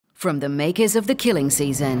From the makers of The Killing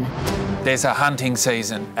Season. There's a hunting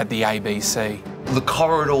season at the ABC. The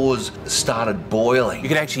corridors started boiling. You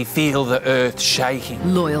could actually feel the earth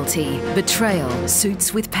shaking. Loyalty, betrayal,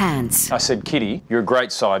 suits with pants. I said, Kitty, you're a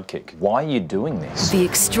great sidekick. Why are you doing this? The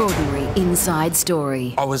extraordinary inside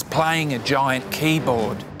story. I was playing a giant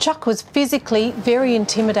keyboard. Chuck was physically very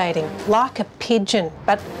intimidating, like a pigeon,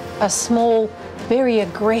 but a small, very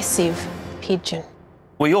aggressive pigeon.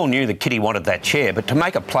 We all knew that Kitty wanted that chair, but to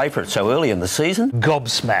make a play for it so early in the season?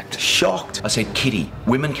 Gobsmacked. Shocked. I said, Kitty,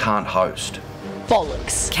 women can't host.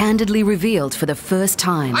 Bollocks. Candidly revealed for the first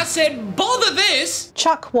time. I said, bother this!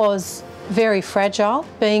 Chuck was very fragile,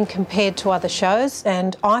 being compared to other shows,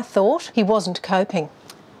 and I thought he wasn't coping.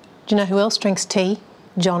 Do you know who else drinks tea?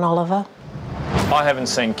 John Oliver. I haven't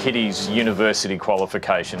seen Kitty's university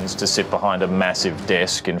qualifications to sit behind a massive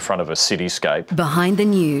desk in front of a cityscape. Behind the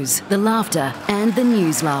news, the laughter and the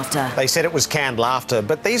news laughter. They said it was canned laughter,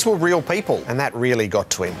 but these were real people, and that really got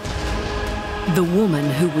to him. The woman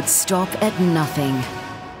who would stop at nothing.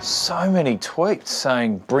 So many tweets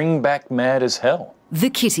saying, bring back Mad as Hell. The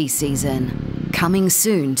Kitty Season. Coming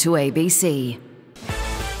soon to ABC.